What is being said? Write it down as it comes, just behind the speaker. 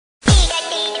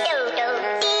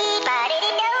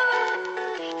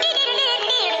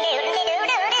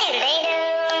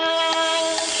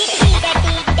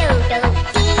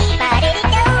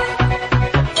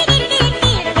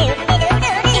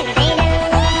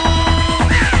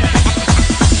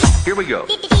we go.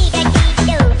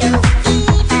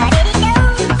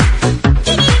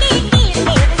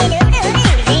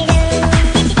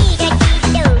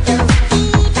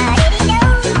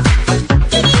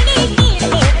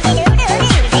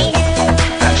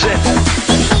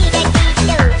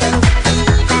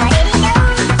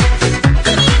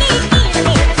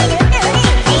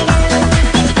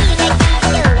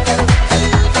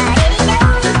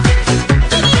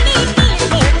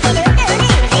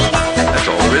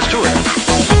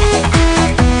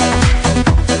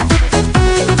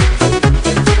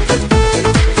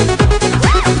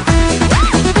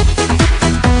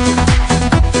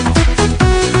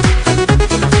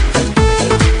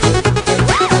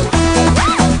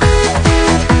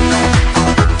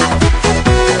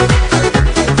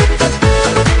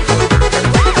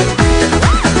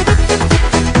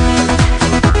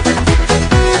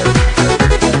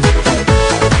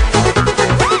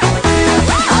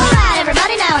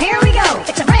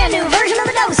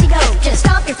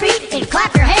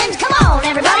 Clap your hands, come on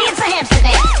everybody, it's the hamster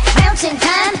dance. Bounce in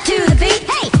time to the beat.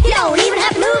 Hey, you don't even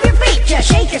have to move your feet. Just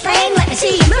shake your thing, let me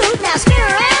see you move. Now spin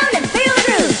around and feel the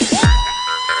groove.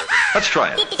 Let's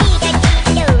try it.